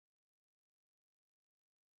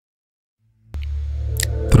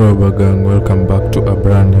Roba gang, welcome back to a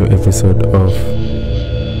brand new episode of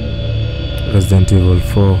Resident Evil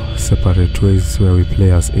 4 Separate Ways, where we play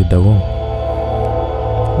as Ada Wong.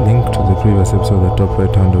 Link to the previous episode at the top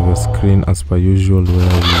right hand of your screen as per usual,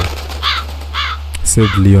 where we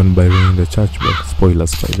saved Leon by ringing the church bell.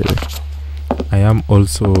 Spoilers, by the way. I am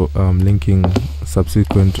also linking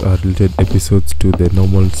subsequent related episodes to the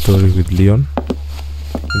normal story with Leon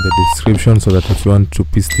in the description, so that if you want to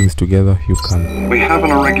piece things together, you can. We have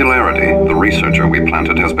an irregularity. The researcher we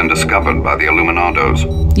planted has been discovered by the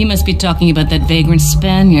Illuminados. You must be talking about that vagrant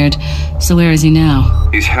Spaniard. So where is he now?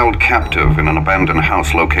 He's held captive in an abandoned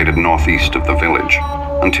house located northeast of the village.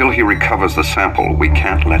 Until he recovers the sample, we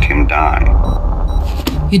can't let him die.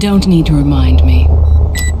 You don't need to remind me.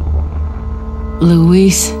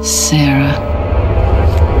 Luis Sera.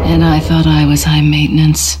 And I thought I was high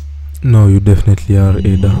maintenance. No, you definitely are,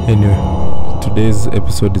 Ada. Anyway, today's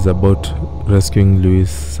episode is about rescuing Luis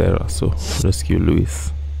Sera. So, rescue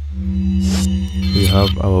Luis. We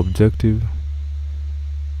have our objective.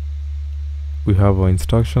 We have our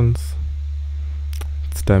instructions.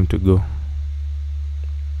 It's time to go.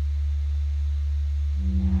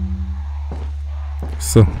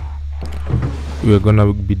 So, we are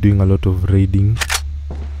gonna be doing a lot of raiding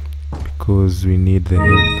because we need the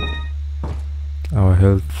health. Our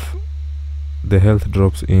health, the health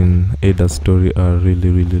drops in Ada's story are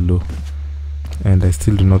really low, and I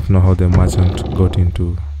still do not know how the merchant got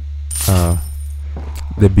into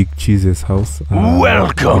the Big Cheese's house.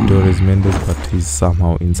 Welcome. The door is mended, but he's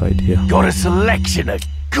somehow inside here. Got a selection of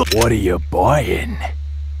good. What are you buying?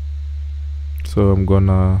 So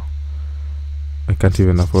I can't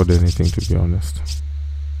even afford anything, to be honest.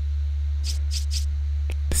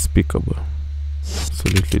 Despicable.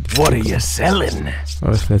 Absolutely despicable. What are you selling?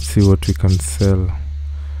 Alright, let's see what we can sell.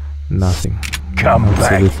 Nothing. Come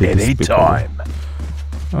Absolutely back anytime.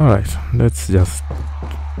 Alright, let's just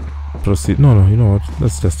proceed. No, you know what?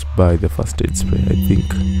 Let's just buy the first aid spray. I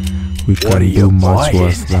think we can do much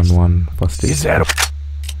worse than one first aid spray.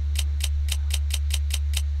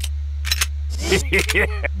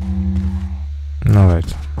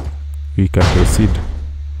 Alright, we can proceed.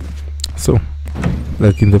 So,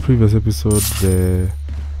 like in the previous episode, the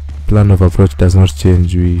plan of approach does not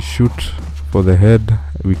change. We shoot for the head,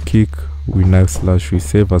 we kick, we knife slash, we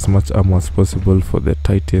save as much ammo as possible for the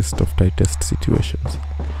tightest of tightest situations.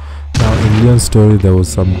 Now in Leon's story there was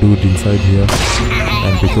some dude inside here,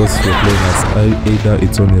 and because we're playing as Ada,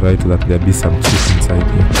 it's only right that there be some chick inside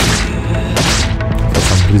here for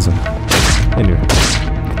some reason. Anyway,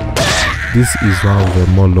 this is one of the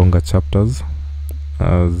more longer chapters,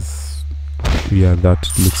 as yeah, that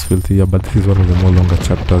looks filthy, yeah, but this is one of the more longer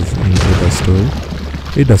chapters in Ada's story.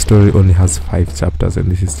 Ada's story only has 5 chapters, and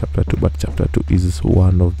this is chapter 2, but chapter 2 is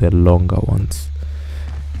one of the longer ones.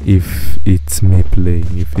 If it's me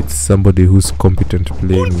playing, if it's somebody who's competent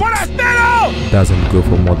playing, it doesn't go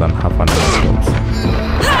for more than half an hour tops.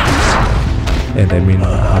 And I mean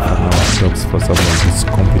half an hour tops for someone who's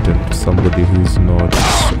competent, somebody who's not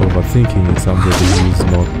overthinking it, somebody who's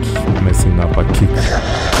not messing up a kick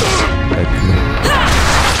like me.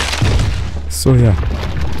 So yeah,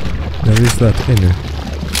 there is that. Anyway,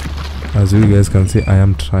 as you guys can see, I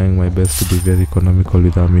am trying my best to be very economical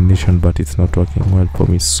with ammunition, but it's not working well for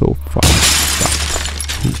me so far. But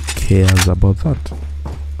who cares about that?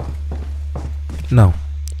 Now,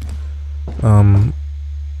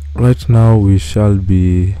 right now we shall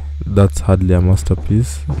be. That's hardly a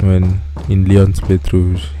masterpiece. When in Leon's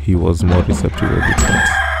playthrough he was more receptive of it, but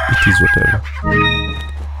it is whatever.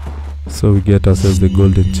 So we get ourselves the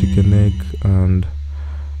golden chicken egg, and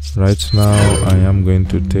right now I am going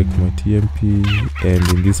to take my TMP, and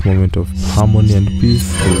in this moment of harmony and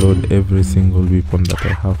peace, reload every single weapon that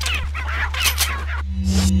I have.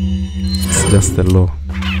 It's just the law.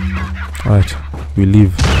 Alright, we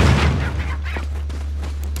leave.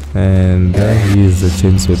 And there he is, the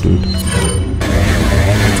chainsaw dude.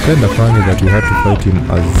 It's kinda funny that we had to fight him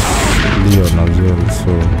as Leon as well,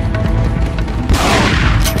 so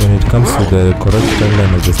when it comes to the correct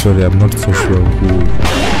timeline of the story, I'm not so sure who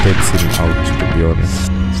takes him out, to be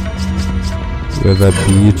honest. Whether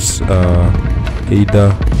be it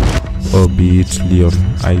Ada or be it Leon,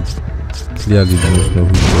 I clearly don't know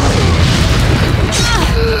who takes him out.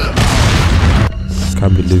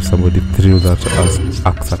 Can't believe somebody threw that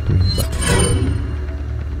axe at me, but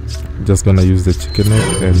just gonna use the chicken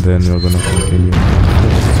egg and then we're gonna continue.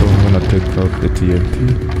 So I'm gonna take out the TNT.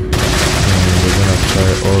 And we're gonna try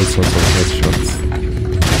all sorts of headshots.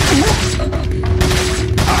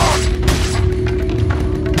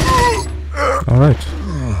 Alright.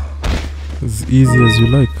 As easy as you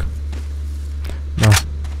like. Now,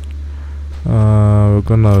 we're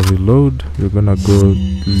gonna reload. We're gonna go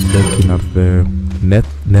looking at the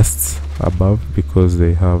nests above because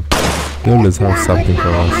they always have something for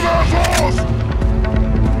us.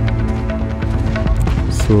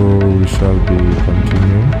 So we shall be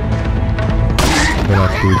continuing. I'm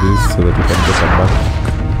gonna do this so that we can get a back.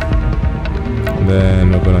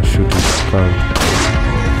 Then we're gonna shoot his skull.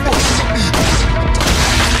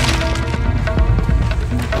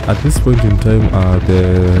 At this point in time, the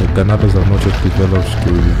granadas are not yet developed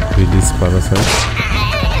to release parasites,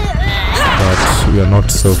 but we are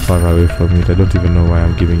not so far away from it. I don't even know why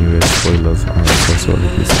I'm giving you guys spoilers. I'm so sorry,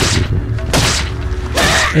 please forgive me.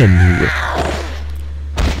 Anyway,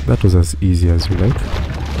 that was as easy as you like,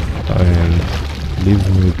 and leaves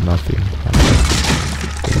me with nothing.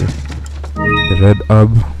 The red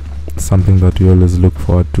herb, something that we always look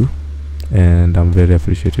forward to, and I'm very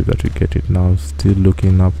appreciative that we get it now. Still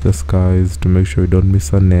looking up the skies to make sure we don't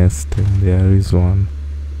miss a nest, and there is one.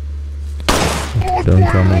 Don't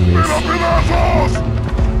come and miss.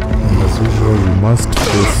 And as usual, we must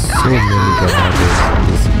face so many granadas in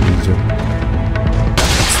this region.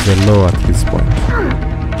 It's the law at this point.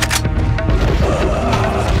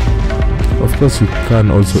 Of course, you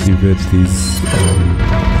can also evade these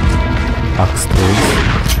axe throws,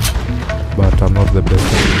 but I'm not the best at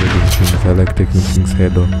evading things. I like taking things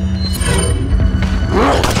head on.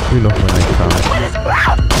 You know when I can.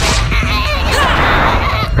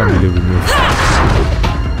 I can't believe we missed.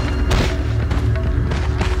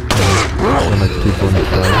 I'm gonna keep on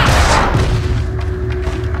trying.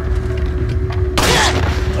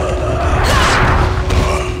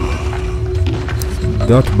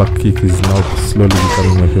 That back kick is now slowly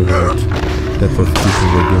becoming my favorite type of kick in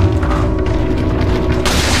the game.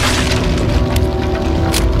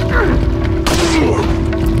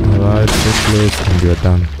 Alright, so close and we are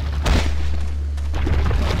done.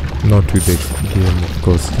 Not with the game, of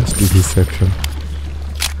course, just with this section.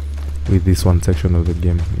 With this one section of the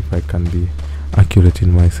game, if I can be accurate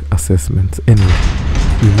in my assessments. Anyway,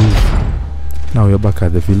 we move. Now we're back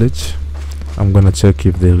at the village. I'm gonna check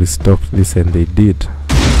if they restocked this, and they did.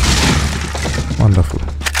 Wonderful.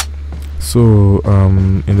 So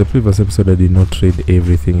in the previous episode I did not trade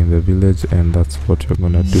everything in the village, and that's what we're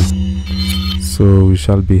gonna do. So we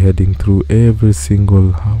shall be heading through every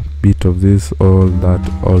single bit of this, all the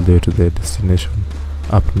way to the destination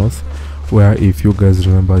up north, where, if you guys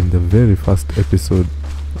remember, in the very first episode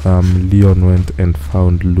Leon went and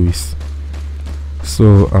found Luis.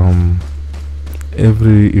 So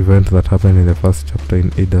every event that happened in the first chapter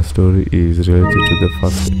in Ada's story is related to the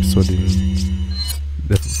first episode in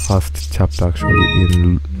the first chapter, actually,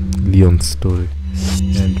 in Leon's story,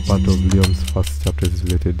 and part of Leon's first chapter is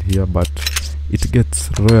related here, but it gets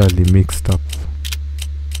royally mixed up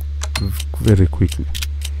very quickly.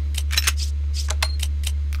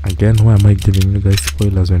 Again, why am I giving you guys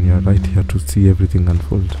spoilers when you are right here to see everything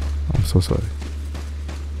unfold? I'm so sorry.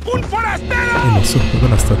 Anyway, so we're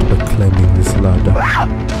gonna start by climbing this ladder.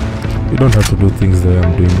 You don't have to do things the way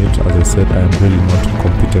I'm doing it. As I said, I am really not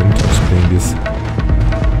competent at playing this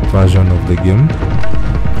version of the game.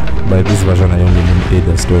 By this version, I only mean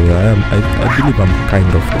Ada's story. I believe I'm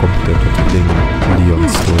kind of competent at playing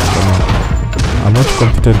Leon's story. I'm not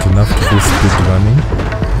competent enough to do speed running,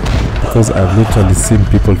 because I've literally seen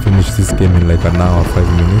people finish this game in like an hour, 5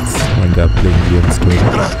 minutes when they're playing Leon's story.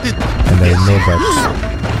 And I know that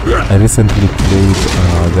I recently played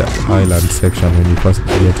the island section when you first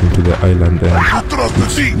get into the island, and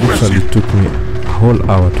it literally took me a whole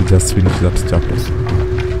hour to just finish that chapter.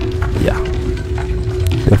 Yeah,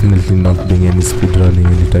 definitely not doing any speed running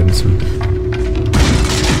anytime soon.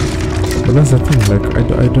 But that's the thing, like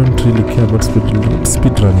I don't really care about speed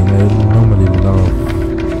running.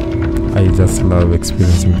 I just love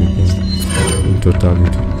experiencing the game in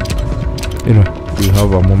totality. Anyway, we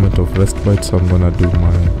have a moment of respite, so I'm gonna do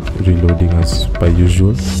my reloading as per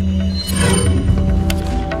usual.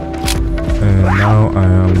 And now I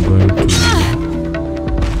am going to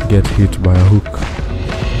get hit by a hook,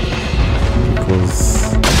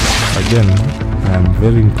 because again I am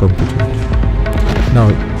very incompetent. Now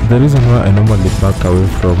the reason why I normally back away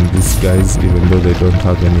from these guys, even though they don't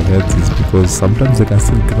have any heads, is because sometimes they can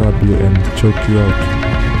still grab you and choke you out.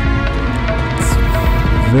 It's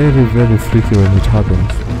very, very freaky when it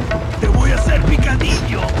happens.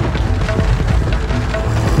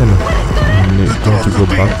 Anyway, I'm going to go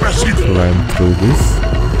back to climb through this.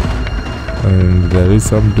 And there is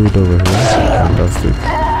some dude over here. Fantastic.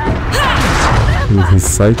 With his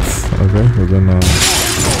sights. Okay, we're gonna...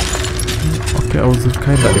 Okay, I was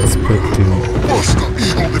kinda expecting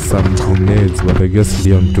some grenades, but I guess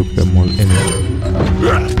Leon took them all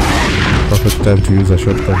anyway. perfect time to use a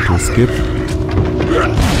shotgun to escape,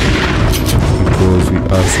 because we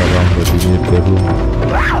are surrounded, we need the room.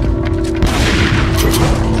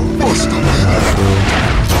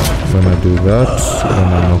 So I'm gonna do that, I'm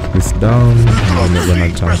gonna knock this down, and then we're gonna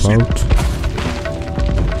jump out.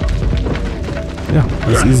 Yeah,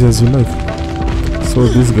 as easy as you like. So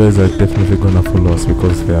these guys are definitely gonna follow us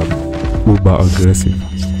because they are uber aggressive.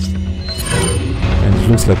 And it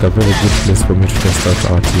looks like a very good place for me to test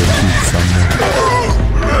out our TNT somewhere.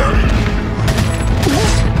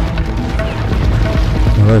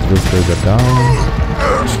 Alright, those guys are down.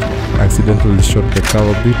 Accidentally shot the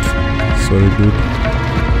cover bit. Sorry, dude.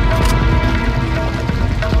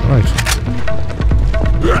 Right.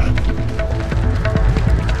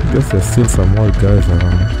 Guess there's still some more guys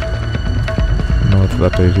around. Not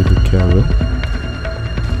that I really care though.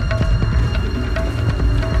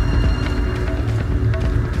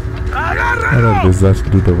 Alright, there's that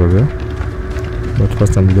dude over there. But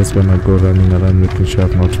first I'm just gonna go running around making sure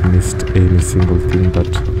I've not missed any single thing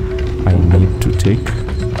that I need to take.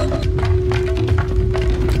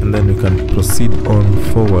 And then we can proceed on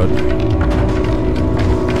forward.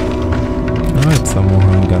 Alright, some more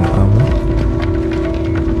handgun ammo.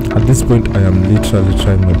 At this point I am literally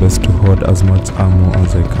trying my best to hoard as much ammo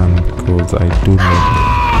as I can, because I do know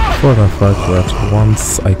for a fact that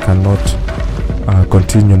once I cannot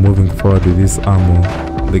continue moving forward with this ammo,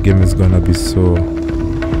 the game is gonna be so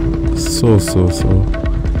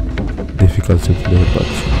difficult to play. But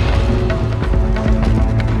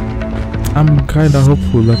I'm kinda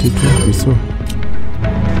hopeful that it won't be so.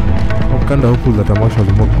 I'm kinda hopeful that I'm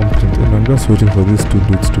actually more competent, and I'm just waiting for these two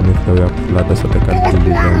dudes to make their way up the ladder so that I can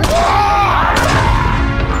kill them.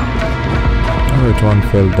 Alright, one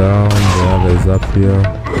fell down, the other is up here.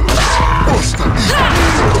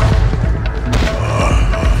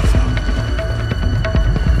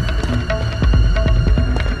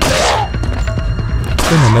 It's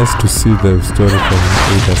kinda nice to see the story from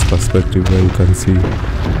Ada's perspective, where you can see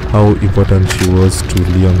how important she was to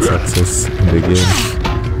Leon's success in the game.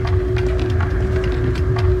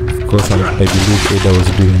 Of course, I believe Ada was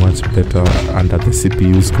doing much better under the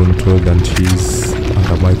CPU's control than she is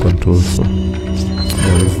under my control, so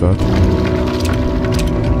there is that.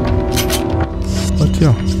 But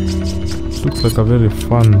yeah, it looks like a very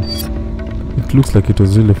fun, it looks like it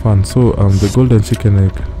was really fun. So the golden chicken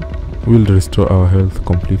egg will restore our health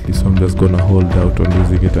completely, so I'm just gonna hold out on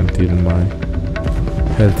using it until my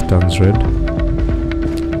health turns red.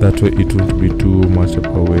 That way it won't be too much of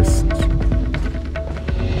a waste.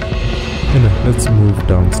 Anyway, let's move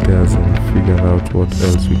downstairs and figure out what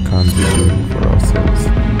else we can be doing for ourselves.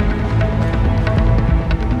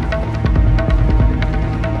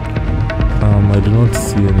 I do not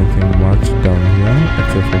see anything much down here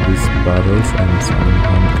except for these barrels and some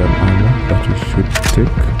handgun ammo that we should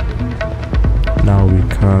take. Now we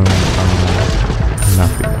can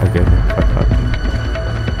nothing. Okay, no,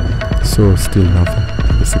 so still nothing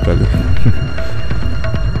basically.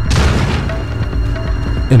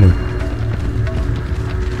 Anyway,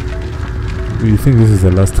 we think this is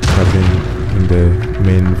the last cabin in the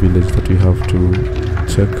main village that we have to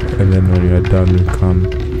check, and then when we are done we can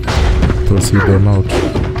proceed on out.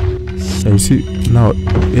 And you see, now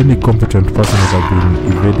any competent person would have been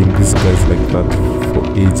evading these guys like that for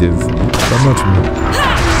ages, but not me.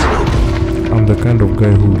 I'm the kind of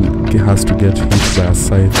guy who has to get hit by a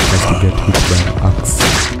scythe, has to get hit by an axe.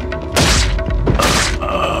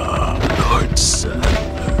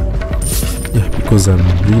 Yeah, because I'm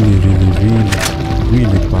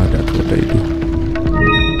really bad at what I do.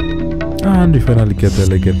 And we finally get the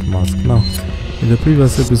legend mask. Now, in the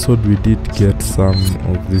previous episode we did get some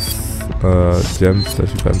of these gems that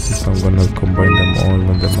you can see, so I'm gonna combine them all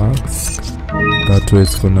on the mask. That way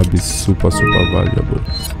it's gonna be super valuable,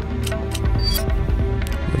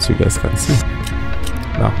 as you guys can see.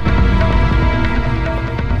 Now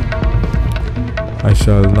I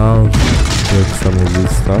shall now get some of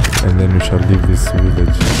this stuff, and then we shall leave this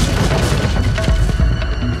village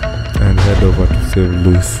and head over to save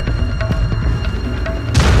Luis.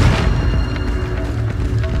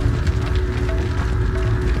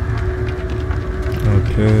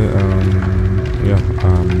 Okay, yeah,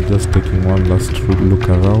 I'm just taking one last look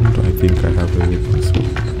around. I think I have everything, so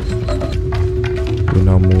we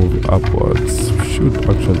now move upwards. Should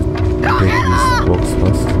actually take this box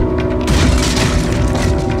first.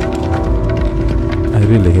 I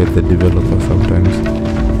really hate the developer sometimes.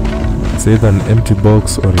 It's either an empty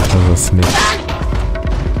box or it has a snake.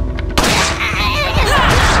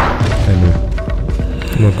 Anyway,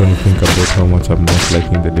 I'm not going to think about how much I'm not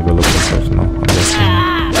liking the developers right now. I'm just going to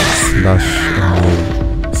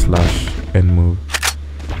slash and move.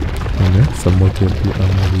 Okay, some more TMP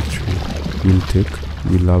ammo which we will take.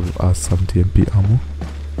 We'll have us some TMP ammo.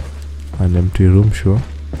 An empty room, sure.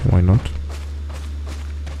 Why not?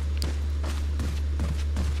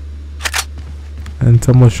 And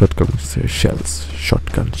some more shotgun shells.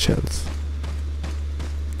 Shotgun shells.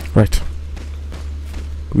 Right.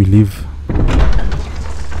 We leave.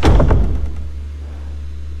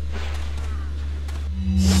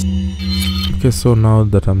 Okay, so now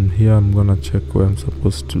that I'm here, I'm gonna check where I'm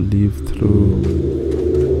supposed to leave through.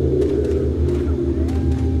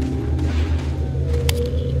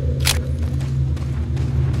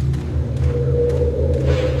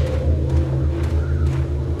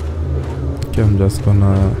 Okay, I'm just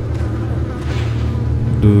gonna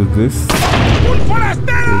do this.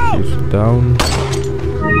 Take it down.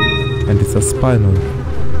 And it's a spinal.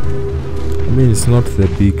 I mean, it's not the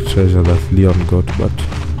big treasure that Leon got, but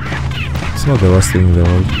it's not the worst thing in the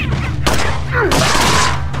world.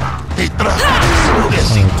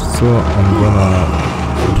 Alright, so I'm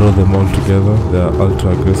gonna draw them all together. They are ultra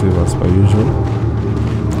aggressive as per usual.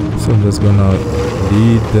 So I'm just gonna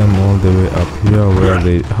lead them all the way up here where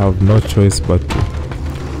they have no choice but to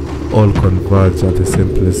all converge at the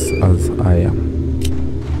same place as I am.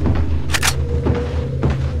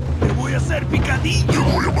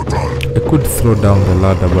 I could throw down the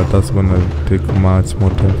ladder, but that's gonna take much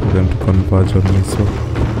more time for them to converge on me, so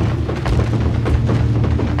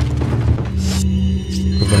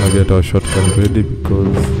we're gonna get our shotgun ready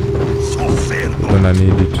because we're gonna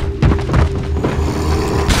need it.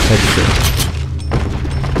 Headshot.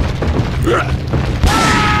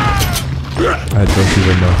 I don't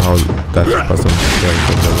even know how that person fell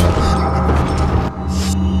from the ladder.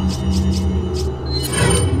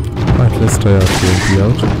 Right, let's try our TNT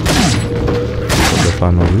out. For the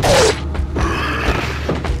fun of it.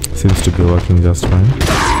 Seems to be working just fine.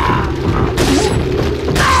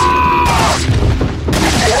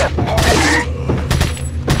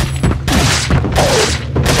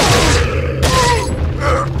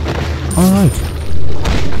 Alright.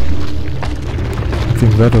 I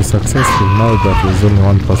think that was successful. Now that there's only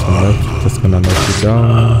one person left, just gonna knock you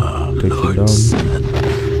down, take you down,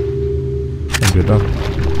 and you're done.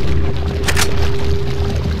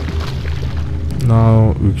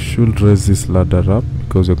 Now we should raise this ladder up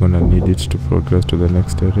because we're gonna need it to progress to the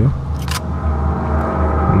next area.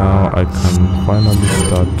 Now I can finally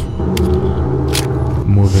start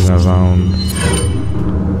moving around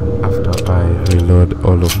after I reload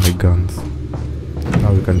all of my guns.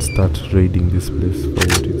 Now we can start raiding this place for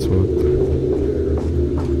what it's worth.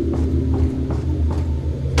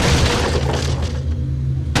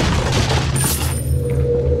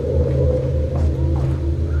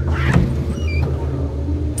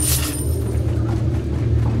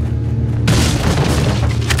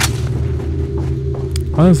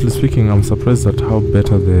 Honestly speaking, I'm surprised at how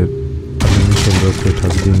better the ammunition drop rate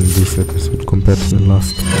has been in this episode compared to the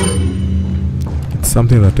last. It's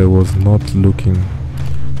something that I was not looking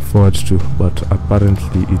forward to, but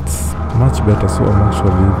apparently it's much better, so I'm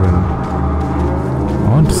actually even... I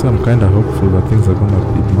want to say I'm kinda hopeful that things are gonna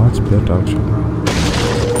be much better actually.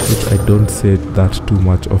 Which I don't say that too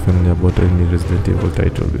much often about any Resident Evil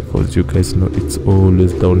title, because you guys know it's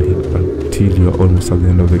always downhill until you're almost at the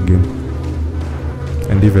end of the game.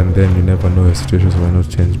 And even then you never know, your situations will not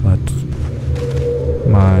change, but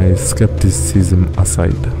my skepticism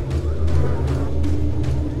aside,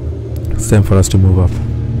 it's time for us to move up.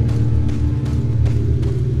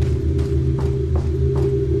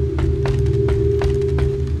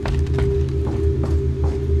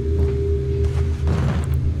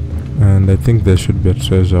 And I think there should be a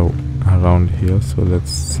treasure around here, so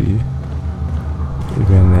let's see.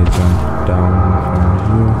 Even I jump down from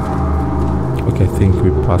here. Okay, I think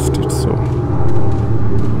we passed it, so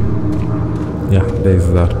yeah, there is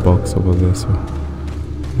that box over there, so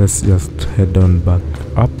let's just head on back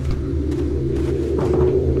up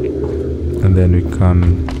and then we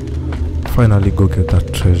can finally go get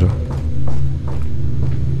that treasure.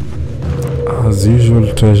 As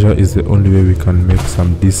usual, treasure is the only way we can make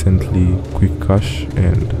some decently quick cash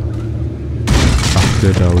and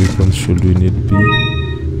upgrade our weapons should we need be,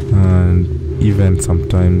 and even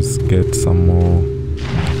sometimes get some more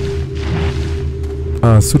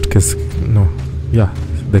suitcase, no, yeah,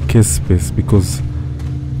 the case space, because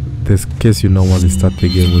the case you normally start the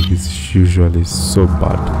game with is usually so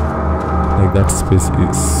bad. Like that space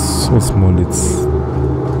is so small, it's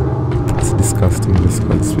disgusting,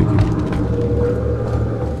 basically speaking.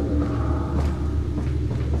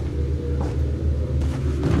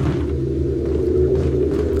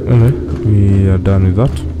 Anyway, we are done with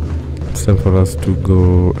that. It's time for us to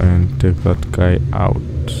go and take that guy out.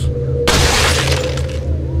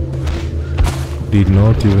 Did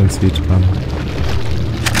not even see it coming.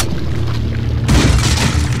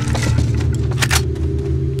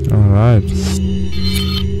 Alright.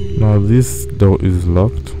 Now this door is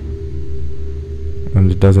locked.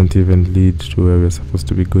 And it doesn't even lead to where we're supposed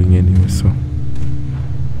to be going anyway, so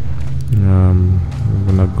I'm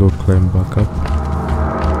gonna go climb back up.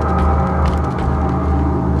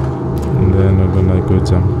 And then we're gonna go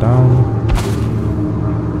jump down.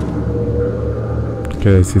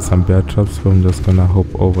 Okay, I see some bear traps, so I'm just gonna hop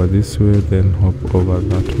over this way, then hop over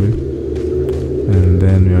that way, and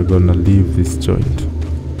then we are gonna leave this joint.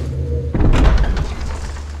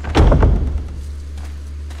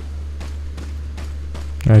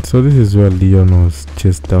 Right, so this is where Leon was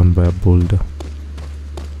chased down by a boulder.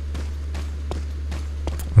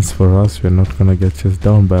 As for us, we're not gonna get chased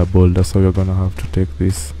down by a boulder, so we're gonna have to take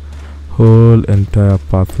this whole entire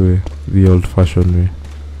pathway the old-fashioned way,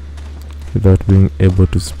 without being able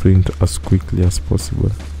to sprint as quickly as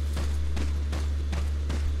possible.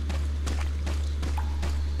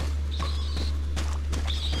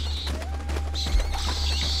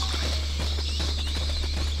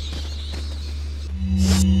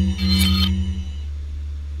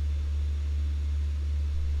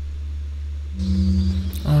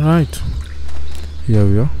 Alright, here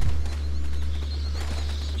we are.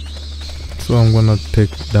 So I'm gonna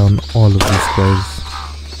take down all of these guys,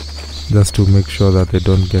 just to make sure that they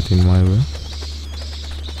don't get in my way.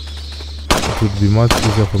 It would be much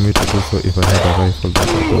easier for me to do so if I had a rifle that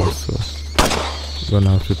I got, so I'm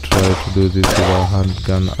gonna have to try to do this with a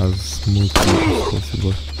handgun as smoothly as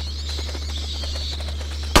possible.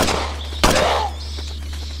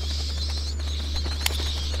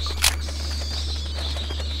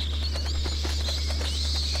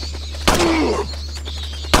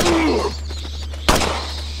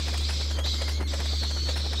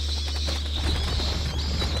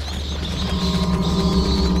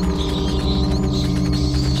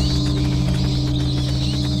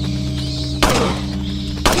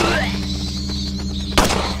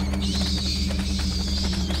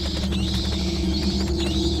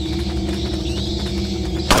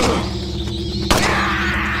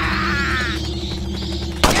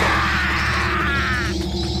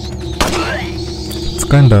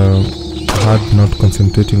 Kinda hard not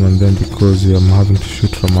concentrating on them because I'm having to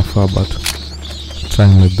shoot from afar, but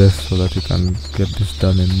trying my best so that we can get this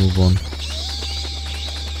done and move on.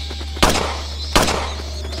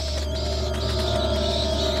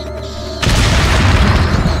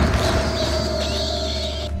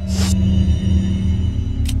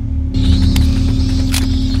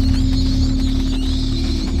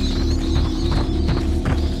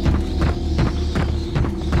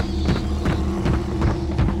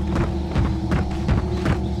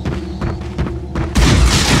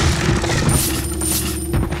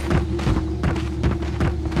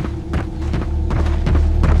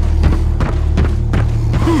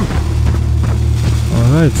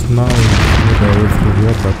 Alright, now we made our way through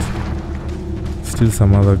here, but still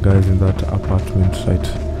some other guys in that apartment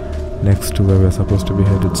right next to where we're supposed to be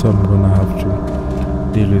headed, so I'm gonna have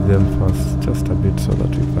to deal with them first just a bit so that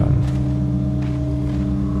we can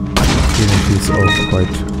finish this off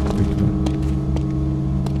quite quickly.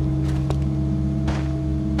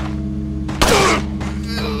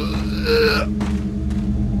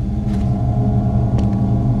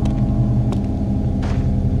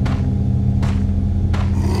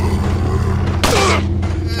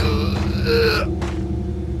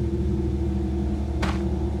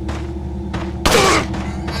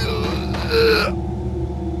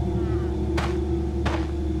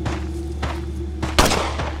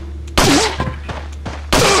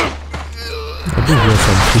 I do hear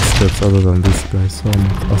some footsteps other than this guy, so I'm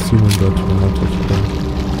assuming that we're not touch them.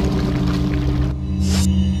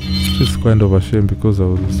 It's kind of a shame because I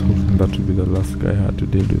was hoping that would be the last guy I had to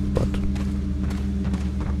deal with, but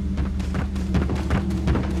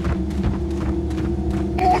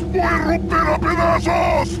 ¡Os voy a romper a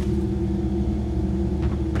pedazos!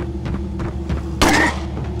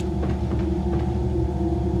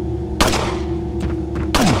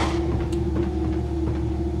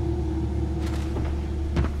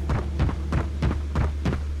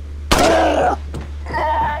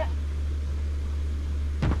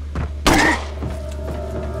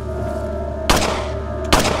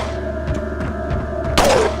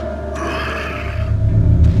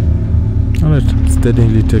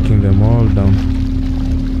 steadily taking them all down.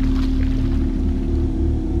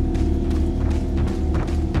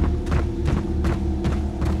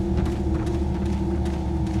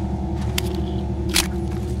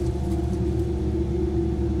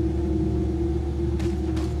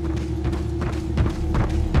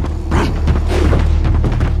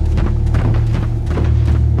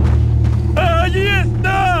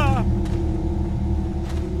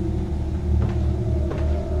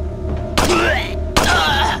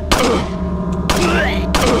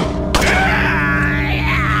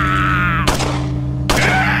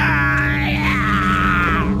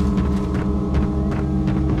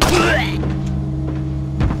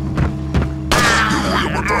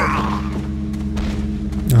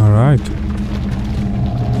 Alright.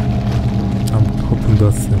 I'm hoping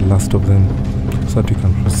that's the last of them so that we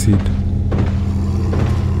can proceed.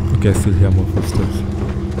 Okay, I still hear more footsteps.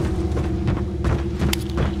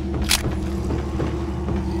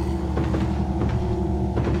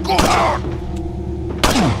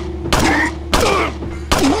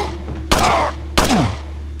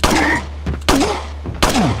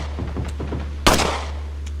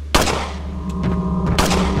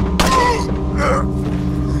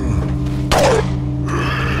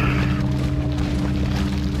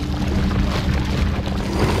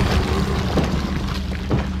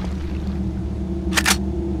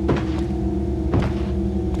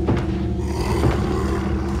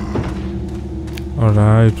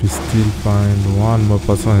 Alright, we still find one more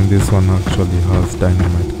person, and this one actually has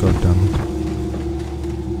dynamite, god damn it.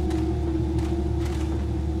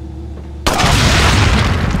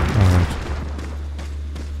 Alright.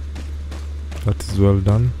 That is well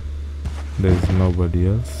done. There is nobody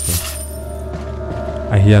else. So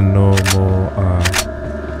I hear no more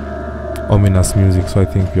ominous music, so I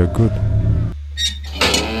think we are good.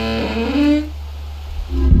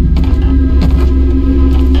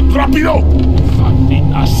 ¡Rápido!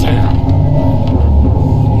 Maldita sea.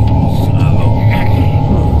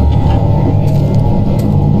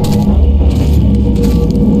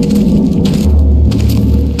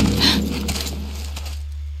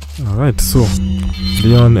 Alright, so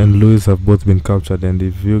Leon and Luis have both been captured, and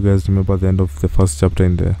if you guys remember the end of the first chapter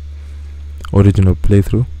in the original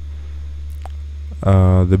playthrough,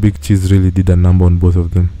 the big cheese really did a number on both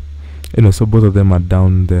of them. You know, so both of them are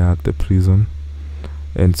down there at the prison,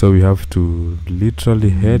 and so we have to literally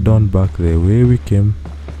head on back the way we came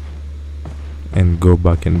and go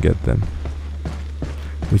back and get them,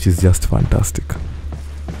 which is just fantastic.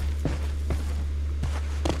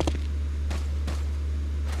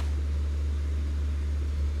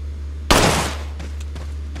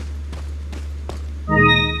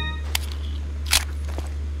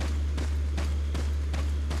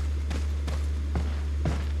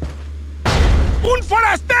 ¡Un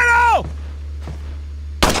forastero!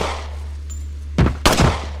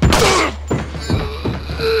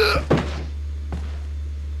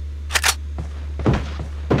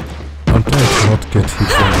 I'm trying to not get hit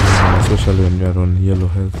by anyone, especially when you're on yellow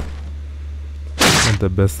health. Not the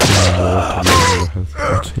best thing in the world to be on yellow health,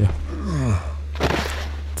 but yeah.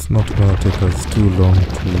 It's not gonna take us too long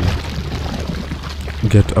to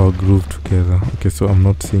get our groove together. Okay, so I'm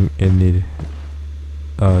not seeing any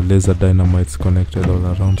laser dynamites connected all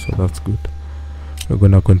around, so that's good. We're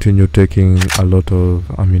gonna continue taking a lot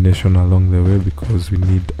of ammunition along the way because we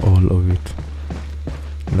need all of it.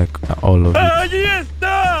 Like all of it.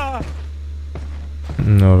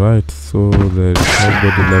 Alright, so there is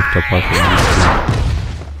nobody left apart from these two.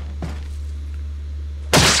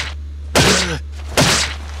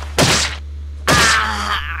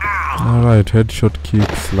 Alright, headshot,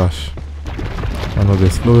 kick, slash. One of the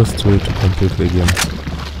slowest way to complete the game.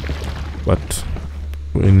 But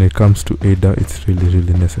when it comes to Ada, it's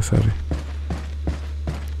really necessary.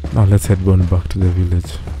 Now let's head on back to the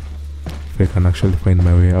village. If I can actually find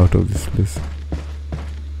my way out of this place.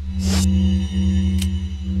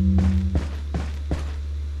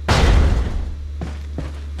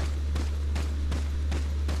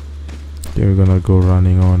 Okay, we're gonna go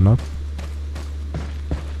running on up.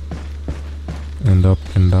 And up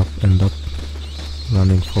and up and up.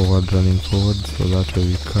 Running forward, so that way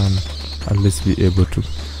we can at least be able to.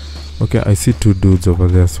 Okay, I see two dudes over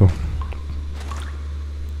there, so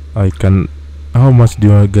I can. How much do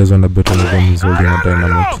you guys want to bet on the one who's holding a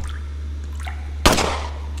dynamite?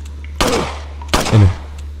 Anyway,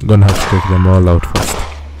 I'm gonna have to take them all out first.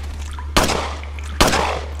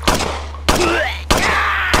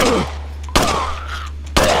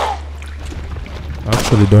 I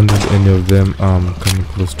actually don't need any of them coming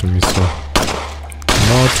close to me, so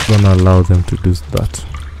not gonna allow them to do that.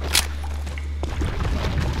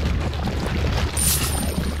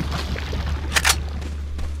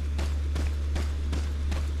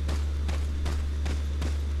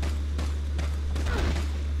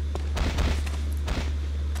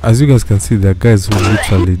 As you guys can see, there are guys who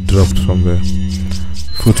literally dropped from the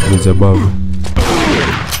footbridge above.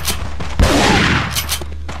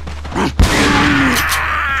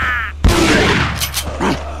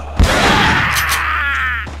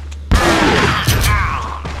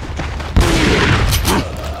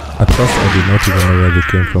 At first I did not even know where they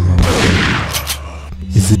came from.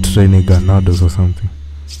 Is it raining granados or something?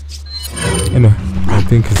 Anyway, I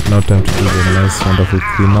think it's now time to do the nice wonderful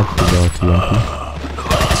cleanup with our TMP.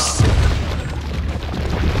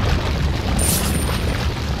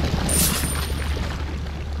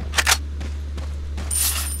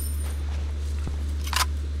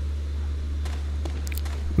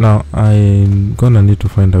 Now I'm gonna need to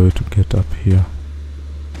find a way to get up here.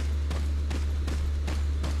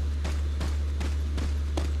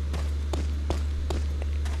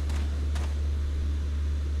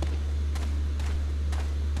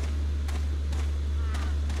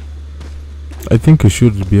 I think we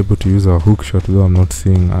should be able to use our hook shot, though I'm not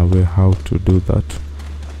seeing a way how to do that.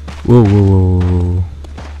 Whoa, whoa, whoa, whoa.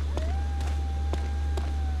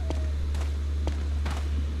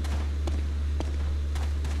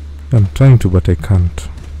 I'm trying to, but I can't.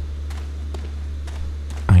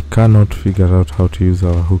 I cannot figure out how to use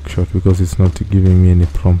our hook shot because it's not giving me any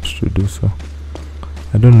prompt to do so.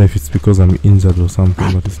 I don't know if it's because I'm injured or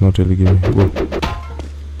something, but it's not really giving me. Whoa.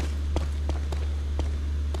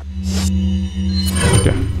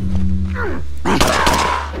 Okay.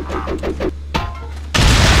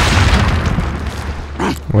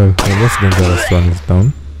 Well, the most dangerous one is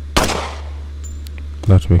down.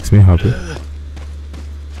 That makes me happy.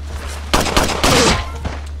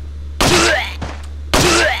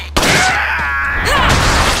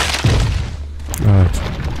 Alright.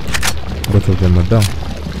 Both of them are down.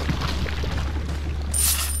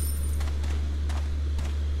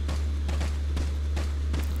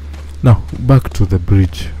 Now, back to the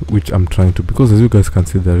bridge, which I'm trying to, because as you guys can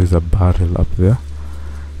see, there is a barrel up there,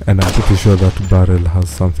 and I'm pretty sure that barrel has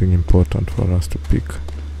something important for us to pick,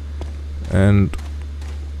 and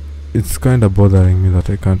it's kind of bothering me that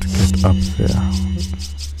I can't get up there.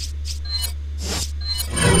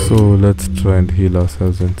 So let's try and heal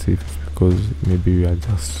ourselves and see if it's because maybe we are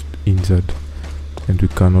just injured and we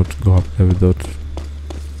cannot go up there without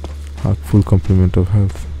a full complement of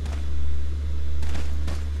health.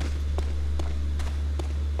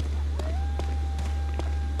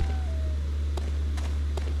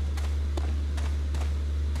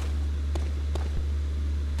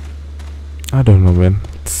 I don't know, man.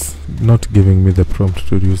 It's not giving me the prompt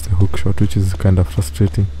to use the hook shot, which is kind of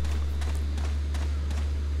frustrating.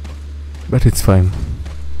 But it's fine.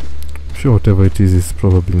 I'm sure whatever it is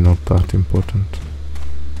probably not that important.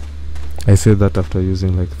 I say that after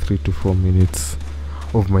using like 3 to 4 minutes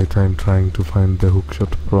of my time trying to find the hook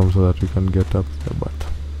shot prompt so that we can get up there, but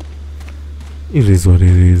it is what it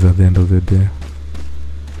is at the end of the day.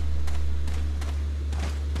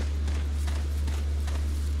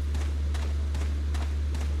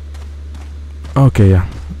 Okay, yeah,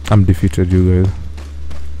 I'm defeated, you guys.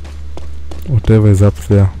 Whatever is up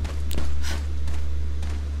there.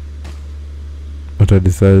 But I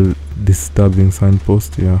decided disturbing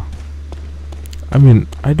signpost, yeah. I mean,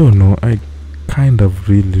 I don't know. I kind of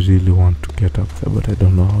really want to get up there, but I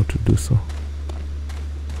don't know how to do so.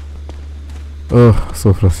 Oh,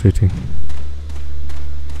 so frustrating.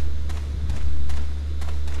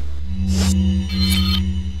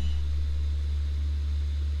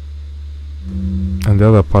 And the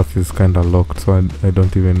other path is kind of locked, so I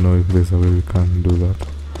don't even know if there's a way we can do that.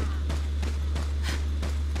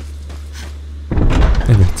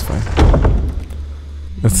 And it's fine.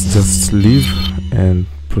 Let's just leave and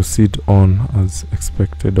proceed on as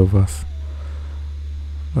expected of us.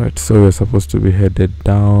 Right, so we're supposed to be headed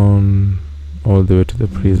down all the way to the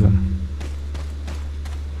prison,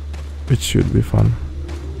 which should be fun.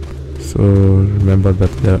 So remember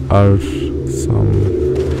that there are some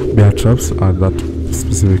bear traps at that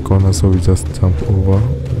specific corner, so we just jump over.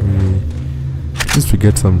 At least we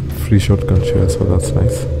get some free shotgun shells, so that's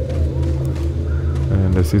nice.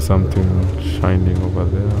 And I see something shining over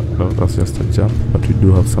there. No, that's just a jump, but we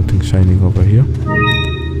do have something shining over here.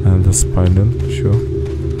 And the spinel, sure.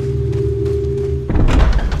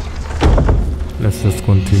 Let's just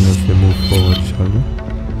continuously move forward, shall we?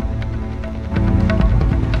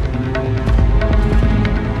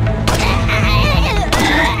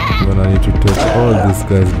 I'm gonna need to take all these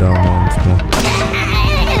guys down once more.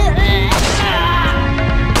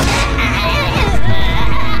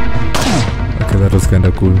 Okay, that was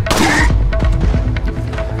kinda cool.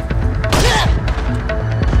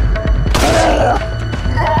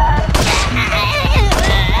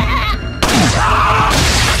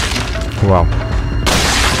 Wow.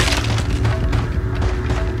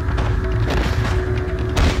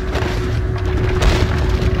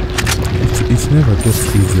 It never gets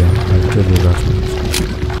easier, I'll tell you that much.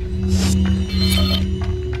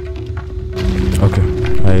 Okay,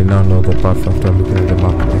 I now know the path after looking at the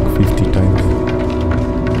map like 50 times.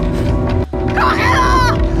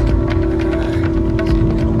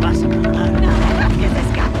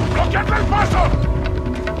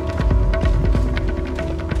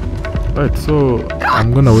 Right, so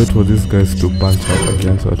I'm gonna wait for these guys to bunch up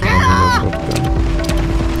again so that I can move a shotgun.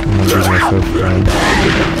 I'm gonna give myself time.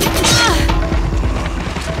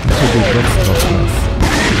 That's not nice.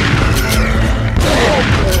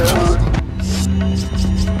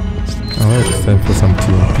 it's time for some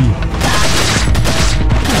TMP.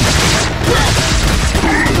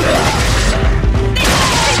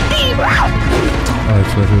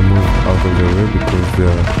 Alright, let me move out of the way because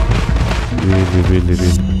they're really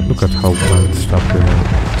look at how bunched up they are.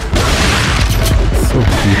 So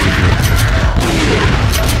beautiful.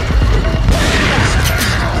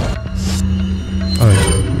 Alright,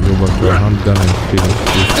 go back to our handgun and finish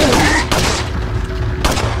this.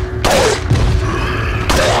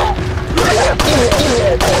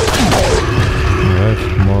 Alright,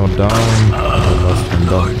 more down. The last one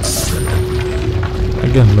down.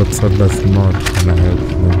 Again, that's not gonna help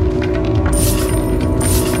them.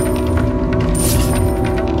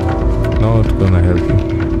 Not gonna help you.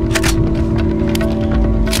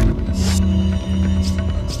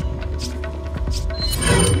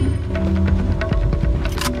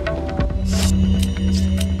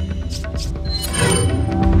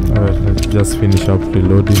 Alright, let's just finish up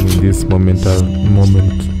reloading in this moment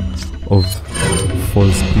of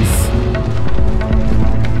false peace.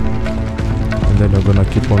 And then we're gonna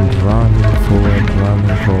keep on running forward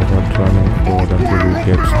until we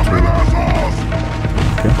get to...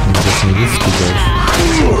 Okay, I'm guessing these two guys.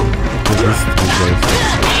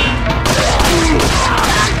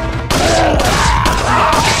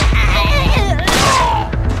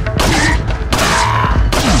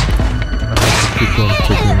 Keep on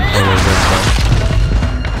taking all of them down.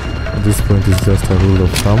 At this point it's just a rule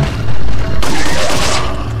of thumb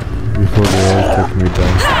before they all take me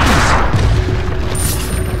down.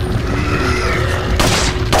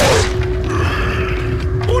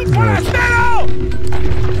 Right.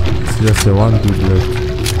 It's just a one dude left.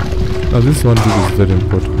 Now this one dude is very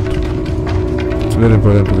important. It's very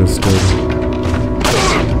important to the story.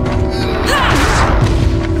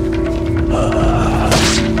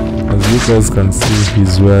 As you guys can see,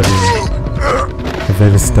 he's wearing a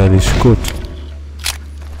very stylish coat,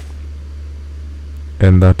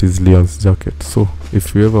 and that is Leon's jacket. So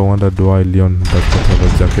if you ever wondered why Leon does not have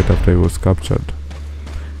a jacket after he was captured,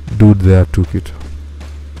 dude there took it.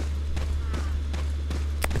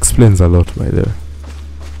 Explains a lot, by the way.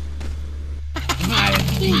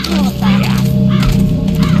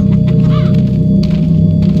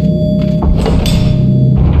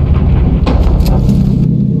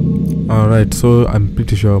 Alright, so I'm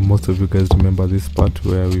pretty sure most of you guys remember this part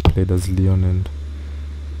where we played as Leon, and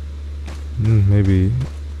maybe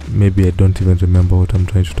I don't even remember what I'm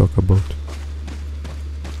trying to talk about.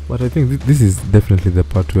 But I think this is definitely the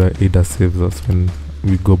part where Ada saves us when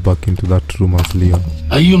we go back into that room as Leon.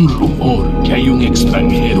 Hay un rumor que hay un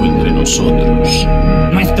extranjero entre nosotros.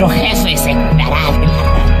 Nuestro jefe se curará de la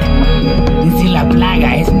rata. Y si la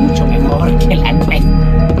plaga es mucho mejor que la nuestra.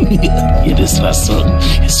 Tienes razón,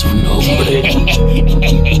 es un hombre.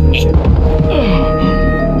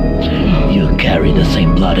 You carry the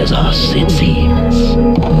same blood as us, it seems.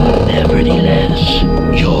 Nevertheless,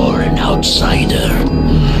 you're an outsider.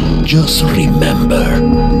 Just remember,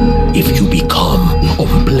 if you become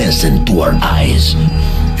unpleasant to our eyes,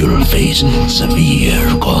 you'll face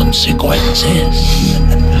severe consequences.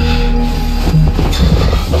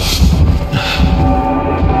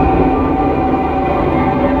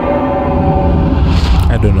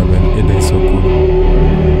 I don't know when Ada is so cool.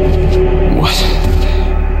 What?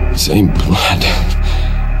 Same blood.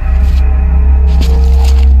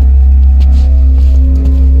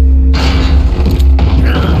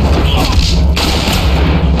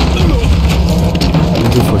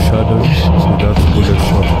 Foreshadowing with that bullet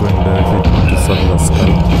shot going directly into Sadler's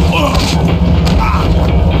skull.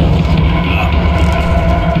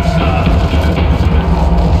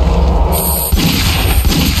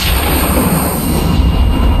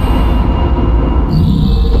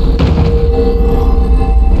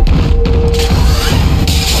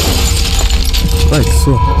 Right,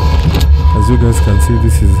 so as you guys can see,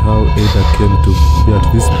 this is how Ada came to be at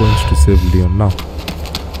this point to save Leon. Now,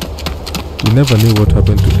 we never knew what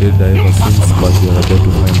happened to Ada ever since, but we are about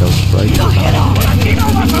to find out right now.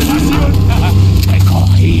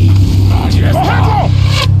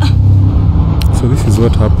 So this is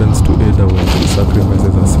what happens to Ada when she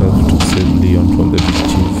sacrifices herself to save Leon from the big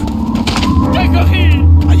chief.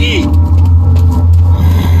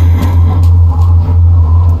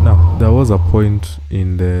 Now, there was a point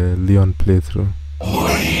in the Leon playthrough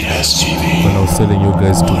when I was telling you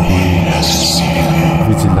guys to be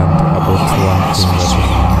vigilant about one thing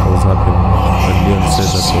that was happening, and Leon said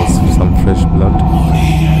that was some fresh blood.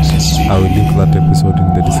 I will link that episode in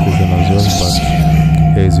the description as well, but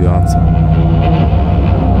here is your answer.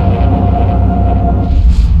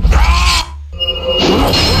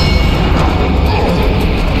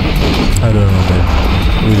 I don't know, man.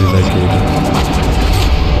 Really like it.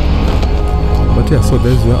 But yeah, so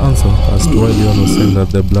there's your answer as to why Leon was saying that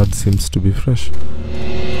the blood seems to be fresh.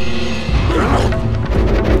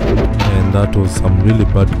 And that was some really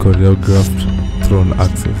bad choreographed thrown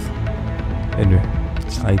axes. Anyway,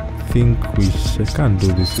 I think we can't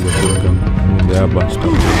do this with a shotgun. I mean, they are bunched up.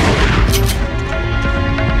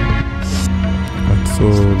 And so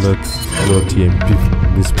let's go TMP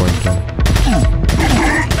from this point on.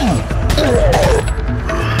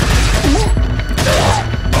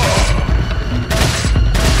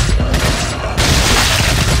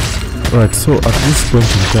 Right, so at this point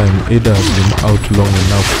in time, Ada has been out long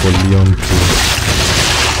enough for Leon to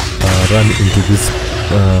run into these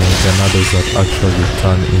ganados that actually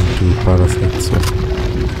turn into parasites. So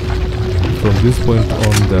from this point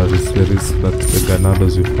on, there is the risk that the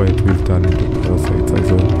ganados we fight will turn into parasites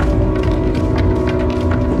as well.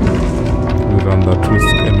 We run that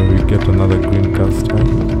risk and we get another green cast time.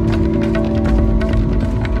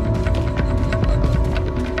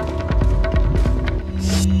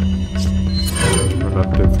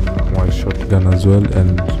 My shotgun as well,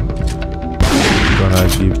 and gonna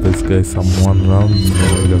give this guy some one round, and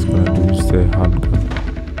then we're just gonna do say handgun.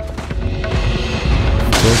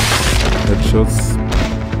 Headshots.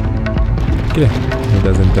 Okay, he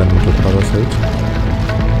doesn't turn into a parasite.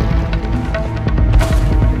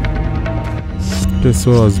 Okay, so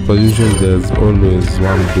as per usual, there's always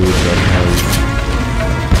one dude that has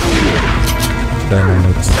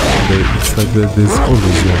dynamite. It's like there's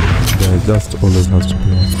always one. There just always has to be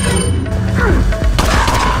one.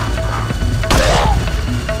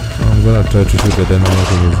 I'm gonna try to shoot the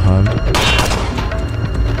dynamite in his hand.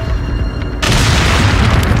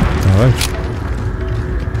 Alright.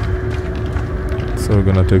 So we're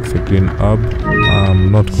gonna take the green herb.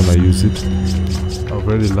 I'm not gonna use it. I've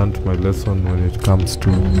already learned my lesson when it comes to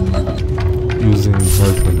using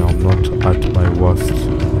health when I'm not at my worst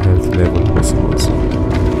health level possible. So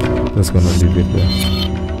just gonna leave it there.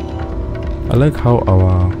 I like how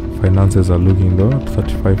our finances are looking though at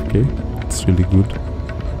 35k. It's really good.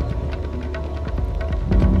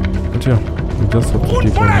 But yeah, we just have to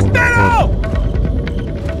keep on moving forward.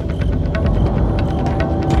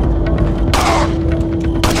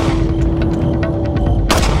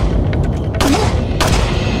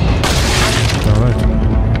 Alright.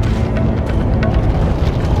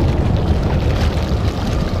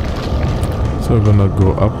 So we're gonna go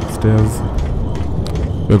upstairs.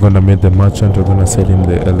 We're gonna meet the merchant. We're gonna sell him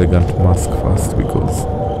the elegant mask first because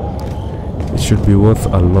it should be worth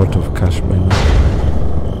a lot of cash by now.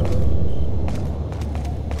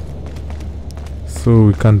 So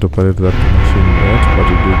we can't operate that machine yet, but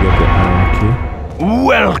we do get the iron key.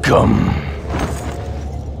 Welcome.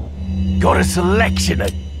 Got a selection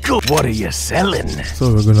of good. What are you selling?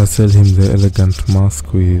 So we're gonna sell him the elegant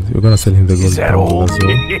mask with. We're gonna sell him the gold bundle as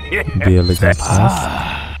well. The elegant mask.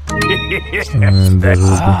 And the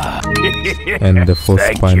ruby. And the 4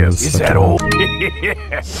 spinels. Is that all?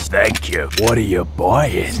 Thank you. What are you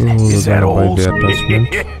buying? So Is that we're gonna all? buy the attachment,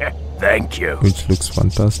 Thank you. which looks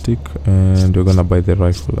fantastic, and we're gonna buy the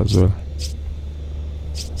rifle as well.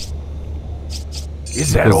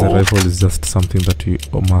 Is that Because the all? rifle is just something that you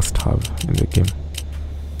must have in the game.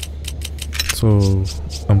 So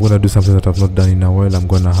I'm gonna do something that I've not done in a while. I'm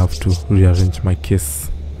gonna have to rearrange my case.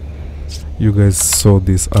 You guys saw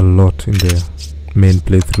this a lot in the main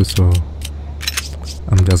playthrough, so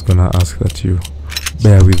I'm just gonna ask that you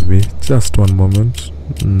bear with me just one moment.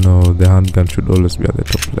 No, the handgun should always be at the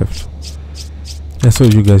top left. Yeah, so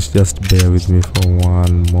you guys just bear with me for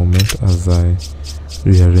one moment as I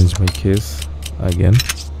rearrange my case again.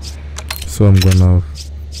 So I'm gonna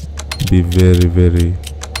be very, very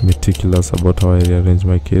meticulous about how I rearrange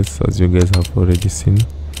my case, as you guys have already seen.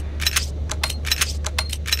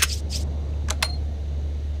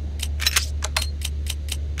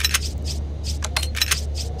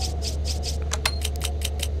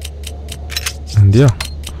 And yeah,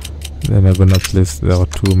 then I'm gonna place our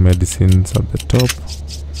 2 medicines at the top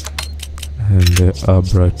and the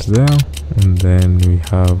herb right there, and then we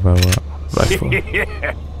have our rifle.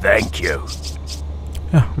 Thank you.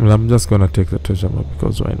 Yeah, well, I'm just gonna take the treasure map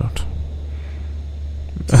because why not?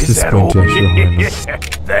 At Is this that point, all? yeah, sure, why not?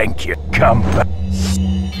 Thank you. Come back.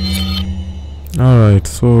 Alright,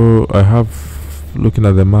 so I have, looking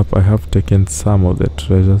at the map, I have taken some of the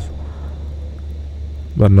treasures,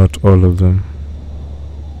 but not all of them.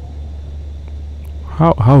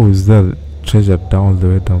 How is that treasure down the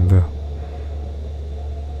way down there?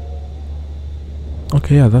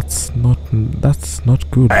 Okay, yeah, that's not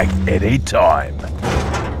good. Back any time.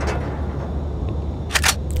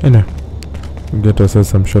 Anyway, we get ourselves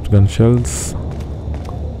some shotgun shells.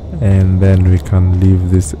 and then we can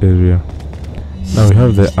leave this area. Now we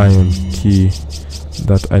have the iron key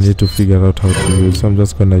that I need to figure out how to use, so I'm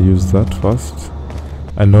just gonna use that first.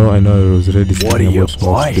 I know I was already speaking about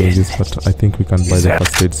not doing this, but I think we can buy the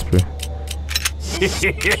first aid spray,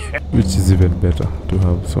 which is even better to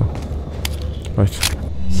have. So right,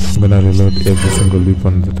 I'm gonna reload every single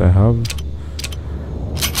weapon that I have,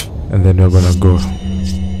 and then we're gonna go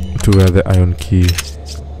to where the iron key,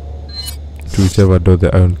 to whichever door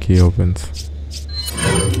the iron key opens.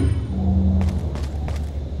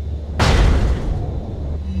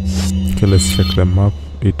 Okay, let's check the map.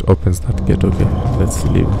 It opens that gate. Okay, let's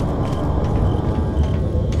leave.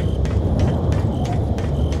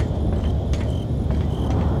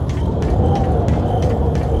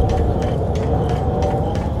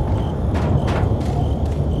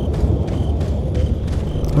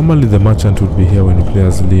 Normally the merchant would be here when you play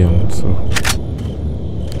as Leon, so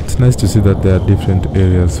it's nice to see that there are different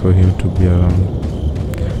areas for him to be around.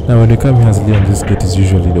 Now when you come here as Leon, this gate is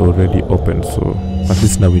usually already open, so at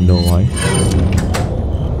least now we know why.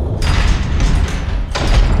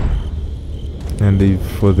 And if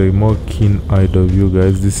for the more keen-eyed of you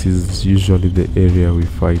guys, this is usually the area we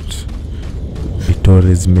fight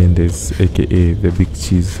Vitores Mendes, aka the Big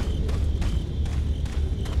Cheese.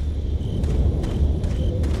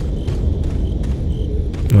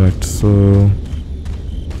 Right, so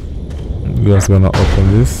we're just gonna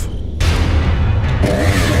open this.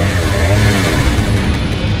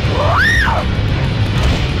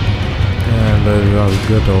 And we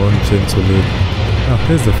got our own chainsaw blade. Now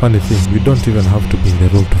here's the funny thing, we don't even have to be in the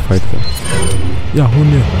room to fight them. Yeah, who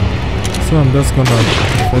knew? So I'm just gonna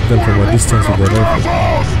fight them from a distance with the rifle.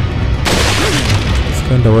 It's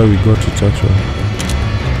kinda why we go to church.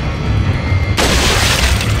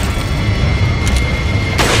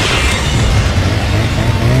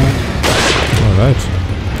 Alright.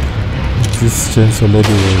 This chainsaw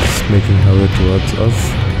lady was making her way towards us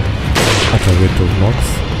at a rate of knots.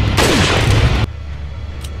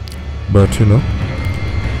 But you know,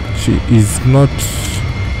 she is not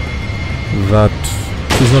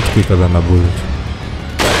she's not quicker than a bullet.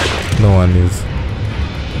 No one is,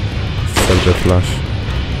 except the Flash.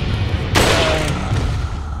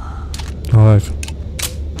 Alright.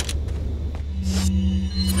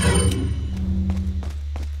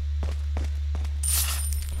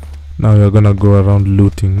 Now we are gonna go around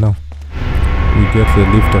looting. Now we get the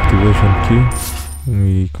lift activation key.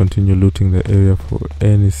 We continue looting the area for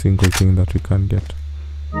any single thing that we can get.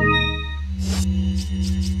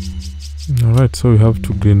 Alright, so we have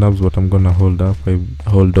 2 green herbs, but I'm gonna hold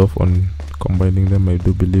off on combining them. I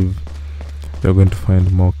do believe we're going to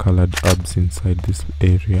find more colored herbs inside this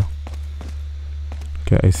area.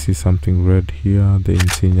 Okay, I see something red here, the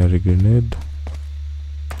incendiary grenade.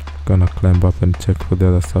 Gonna climb up and check for the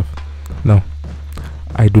other stuff. Now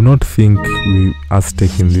I do not think us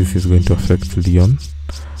taking this is going to affect Leon,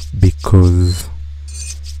 because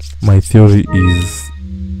my theory is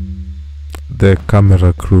the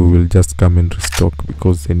camera crew will just come and restock,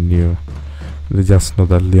 because they just know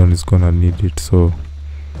that Leon is gonna need it. So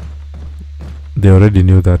they already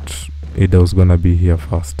knew that Ada was gonna be here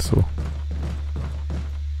first, so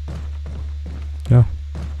yeah,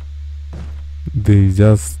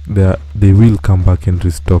 they will come back and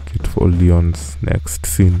restock it for Leon's next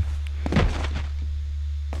scene,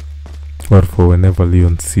 or for whenever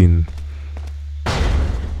Leon's scene,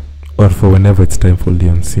 or for whenever it's time for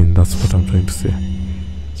Leon's scene. That's what I'm trying to say.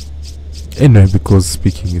 Anyway, because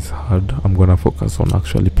speaking is hard, I'm gonna focus on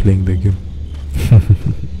actually playing the game.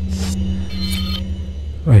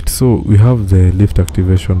 Right, so we have the lift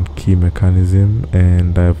activation key mechanism,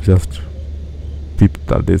 and I have just peeped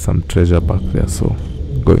that there's some treasure back there, so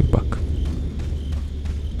going back.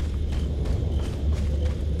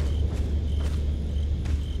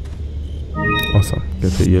 Awesome.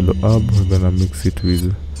 Get the yellow herb, we're gonna mix it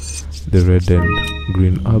with the red and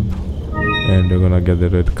green herb, and we're gonna get the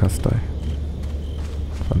red cast eye.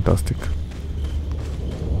 Fantastic.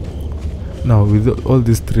 Now with all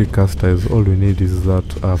these 3 cast eyes, all we need is that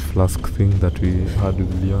flask thing that we had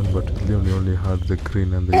with Leon, but with Leon we only had the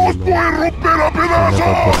green and the yellow. We never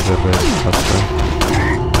got the red cast eye.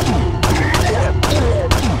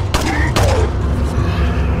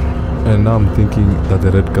 And now I'm thinking that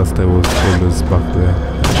the red cast eye was always back there,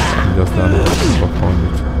 and just never found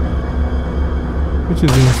it, which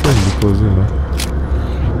is insane, because you know,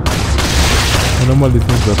 I normally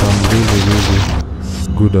think that I'm really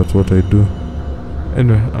good at what I do.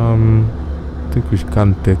 Anyway, I think we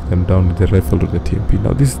can take them down with the rifle or the TMP.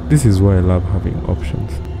 Now this is why I love having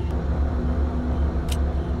options.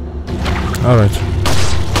 Alright.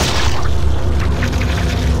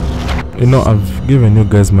 You know, I've given you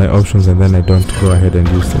guys my options and then I don't go ahead and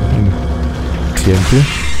use them. You know, TNT,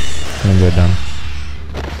 and we're done.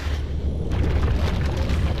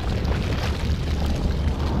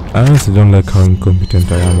 I honestly don't like how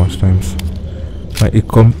incompetent I am at times.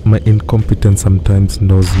 My incompetence sometimes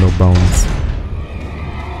knows no bounds.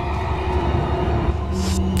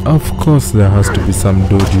 Of course there has to be some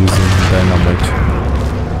dude using dynamite.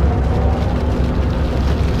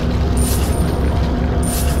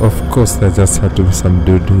 Of course there just had to be some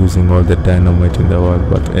dude using all the dynamite in the world,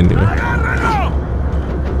 but anyway.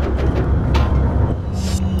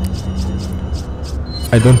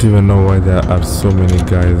 I don't even know why there are so many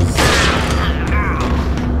guys.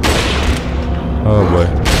 Oh boy.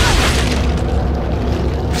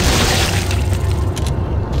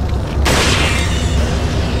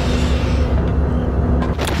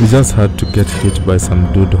 We just had to get hit by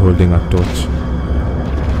some dude holding a torch.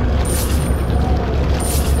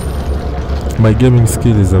 My gaming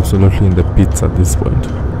skill is absolutely in the pits at this point.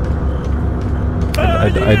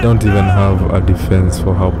 I don't even have a defense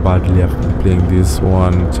for how badly I've been playing this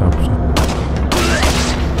one chapter.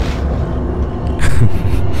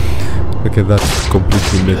 Okay, that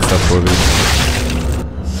completely makes up for it.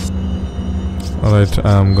 Alright,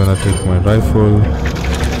 I'm gonna take my rifle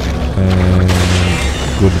and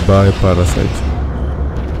goodbye parasite.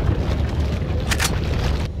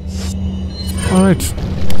 Alright,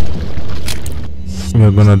 we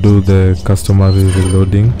are gonna do the customary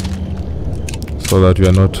reloading so that we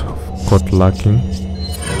are not caught lacking.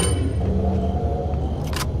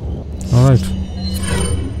 Alright,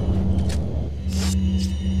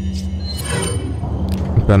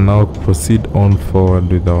 we can now proceed on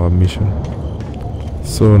forward with our mission.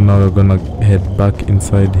 So now we're gonna head back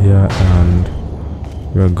inside here and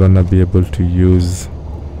we're gonna be able to use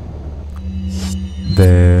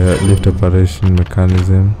the lift operation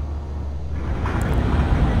mechanism.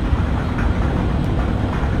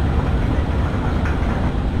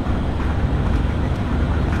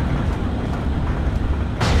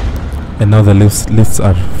 And now the lifts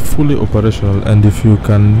are fully operational, and if you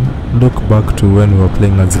can look back to when we were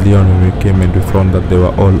playing as Leon, when we came and we found that they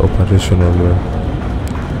were all operational,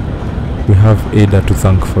 we have Ada to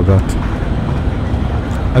thank for that.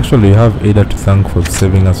 Actually, we have Ada to thank for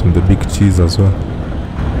saving us from the big cheese as well.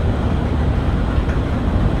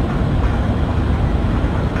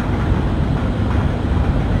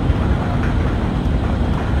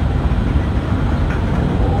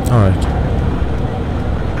 Alright,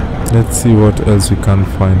 let's see what else we can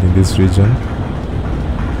find in this region.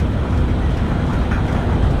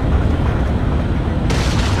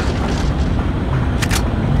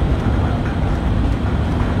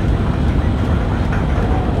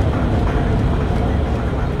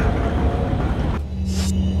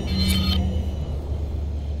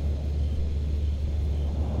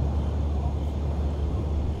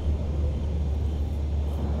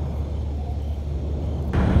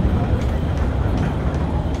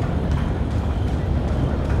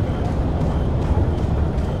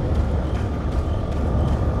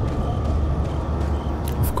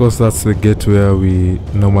 Of course, that's the gate where we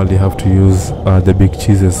normally have to use the big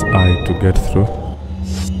cheese's eye to get through.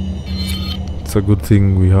 It's a good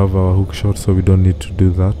thing we have our hook shot, so we don't need to do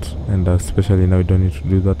that, and especially now we don't need to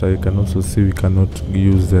do that. I can also see we cannot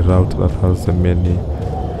use the route that has the many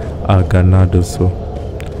granados, so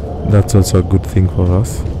that's also a good thing for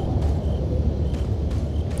us.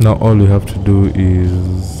 Now all we have to do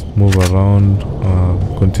is move around,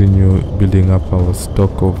 continue building up our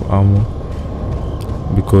stock of ammo,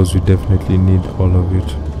 because we definitely need all of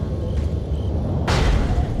it.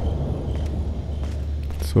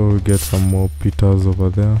 So we get some more pitas over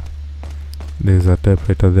there. There's a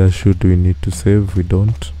typewriter there should we need to save, we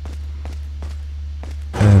don't.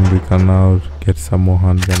 And we can now get some more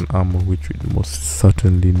handgun ammo, which we most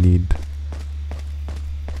certainly need.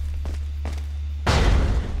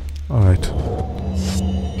 Alright,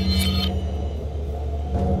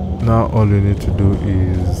 now all we need to do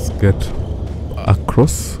is get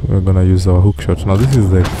across. We're gonna use our hook shot. Now this is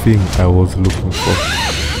the thing I was looking for.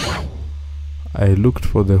 I looked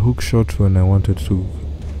for the hook shot when I wanted to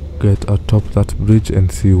get atop that bridge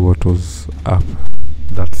and see what was up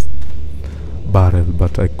that barrel,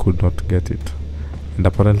 but I could not get it, and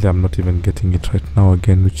apparently I'm not even getting it right now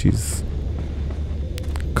again, which is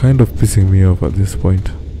kind of pissing me off at this point.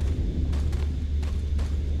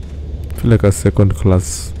 I feel like a second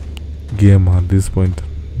class gamer at this point.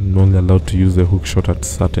 I'm only allowed to use the hook shot at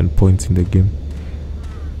certain points in the game.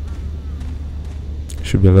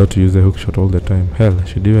 Should be allowed to use the hook shot all the time. Hell, I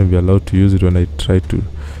should even be allowed to use it when I try to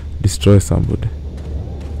destroy somebody.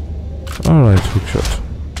 Alright, hook shot.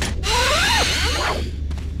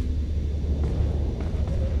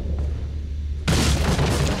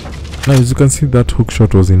 Now as you can see, that hook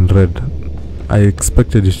shot was in red. I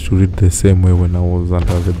expected it to read the same way when I was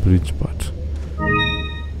under the bridge, but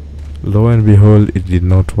lo and behold, it did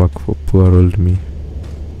not work for poor old me.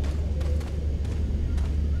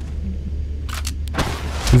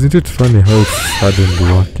 Isn't it funny how it's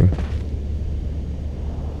suddenly working?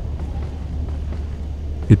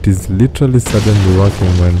 It is literally suddenly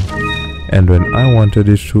working when I wanted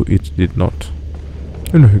it to, it did not.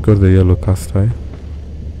 Anyway, we got the yellow cast eye.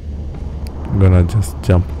 I'm gonna just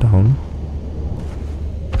jump down.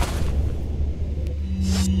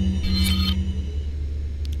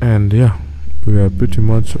 And yeah, we are pretty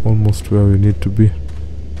much almost where we need to be.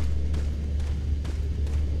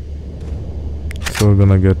 So we're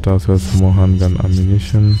gonna get ourselves some more handgun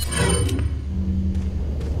ammunition.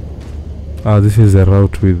 This is a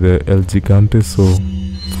route with the El Gigante, so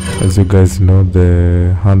as you guys know,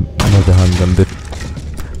 the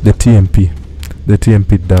TMP. The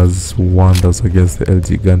TMP does wonders against the El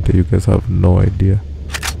Gigante. You guys have no idea.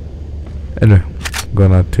 Anyway,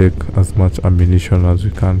 gonna take as much ammunition as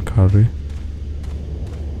we can carry.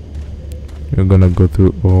 We're gonna go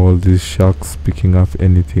through all these sharks, picking up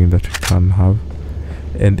anything that we can have.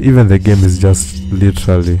 And even the game is just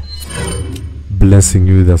literally blessing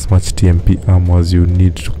you with as much TMP ammo as you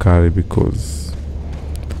need to carry, because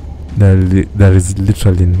there is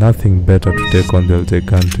literally nothing better to take on the El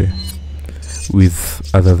Gigante with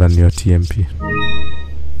other than your TMP.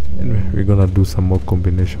 Anyway, we're gonna do some more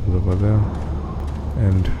combinations over there,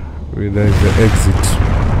 and there is the exit.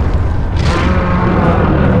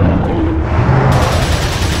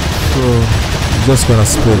 So just gonna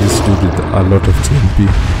spare this dude with a lot of TMP.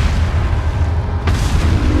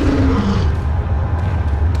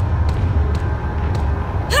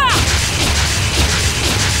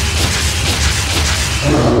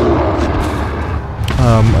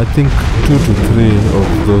 I think 2 to 3 of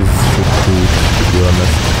those should do it, to be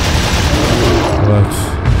honest. But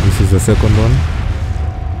this is the second one.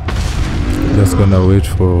 Just gonna wait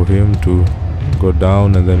for him to go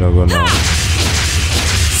down, and then we're gonna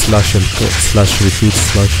slash repeat.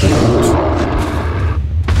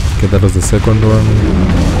 Okay, that was the second one.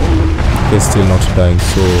 Okay, still not dying,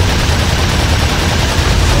 so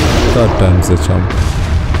third time's the charm.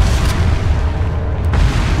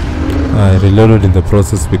 I reloaded in the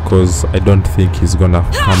process because I don't think he's gonna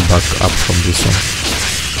come back up from this one.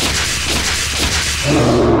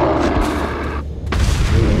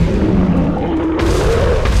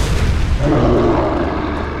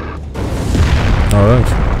 Alright.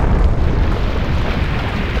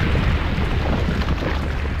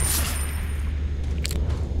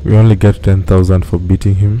 We only get 10,000 for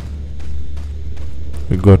beating him.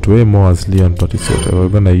 We got way more as Leon, but it's whatever. We're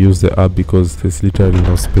gonna use the app because there's literally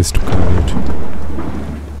no space to carry it.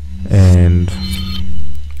 And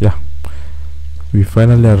yeah, we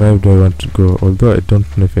finally arrived where I want to go, although I don't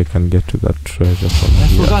know if I can get to that treasure from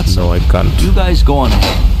here. No, I can't. You guys go on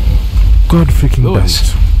ahead. God freaking damn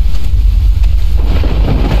it.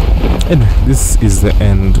 Anyway, this is the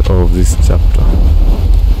end of this chapter.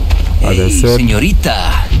 As I said,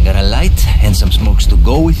 señorita, got a light and some smokes to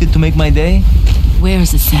go with it to make my day?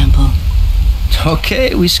 Where's the sample?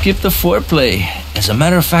 Okay, we skipped the foreplay. As a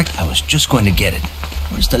matter of fact, I was just going to get it.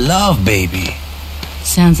 Where's the love, baby?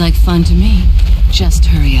 Sounds like fun to me. Just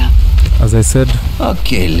hurry up. as I said.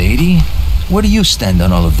 Okay, lady. Where do you stand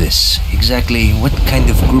on all of this? Exactly what kind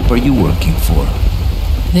of group are you working for?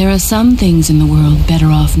 There are some things in the world better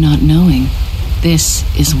off not knowing. This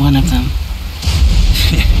is one of them.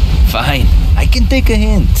 Fine, I can take a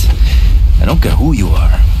hint. I don't care who you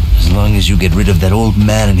are, as long as you get rid of that old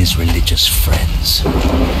man and his religious friends.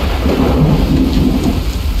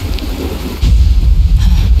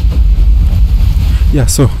 Yeah,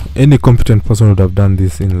 so any competent person would have done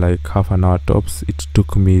this in like half an hour tops. It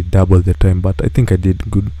took me double the time, but I think I did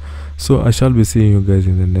good. So I shall be seeing you guys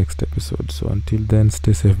in the next episode. So until then,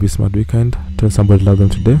 stay safe, be smart, be kind. Tell somebody love them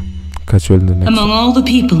today. Catch you all in the next Among one. all the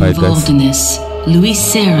people Bye, involved guys. in this, Luis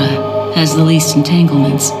Sera has the least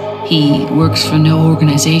entanglements. He works for no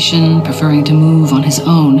organization, preferring to move on his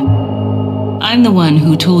own. I'm the one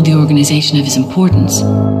who told the organization of his importance.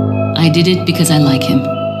 I did it because I like him.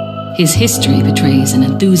 His history betrays an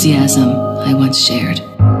enthusiasm I once shared.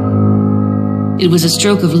 It was a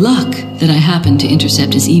stroke of luck that I happened to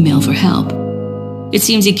intercept his email for help. It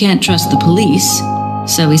seems he can't trust the police,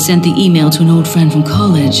 so he sent the email to an old friend from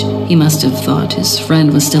college. He must have thought his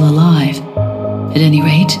friend was still alive. At any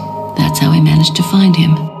rate, that's how I managed to find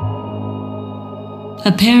him.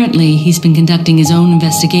 Apparently, he's been conducting his own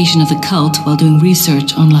investigation of the cult while doing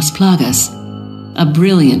research on Las Plagas. A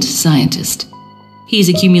brilliant scientist. He's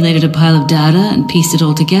accumulated a pile of data and pieced it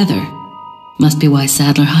all together. Must be why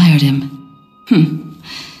Sadler hired him.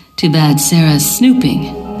 Too bad Sera's snooping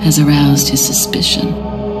has aroused his suspicion.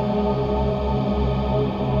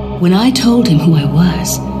 When I told him who I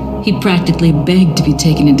was, he practically begged to be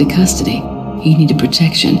taken into custody. He needed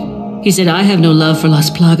protection. He said, I have no love for Las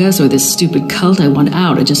Plagas or this stupid cult. I want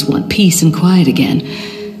out. I just want peace and quiet again.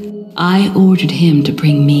 I ordered him to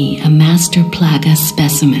bring me a Master Plaga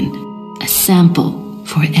specimen, a sample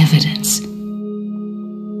for evidence.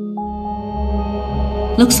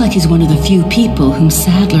 Looks like he's one of the few people whom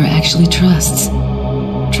Sadler actually trusts.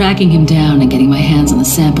 Tracking him down and getting my hands on the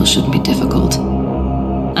sample shouldn't be difficult.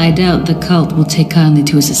 I doubt the cult will take kindly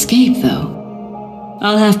to his escape, though.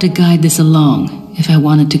 I'll have to guide this along if I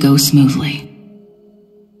want it to go smoothly.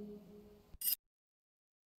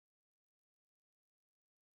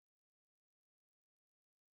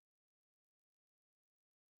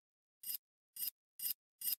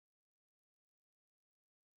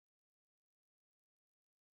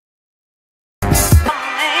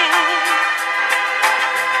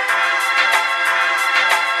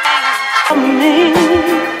 Me.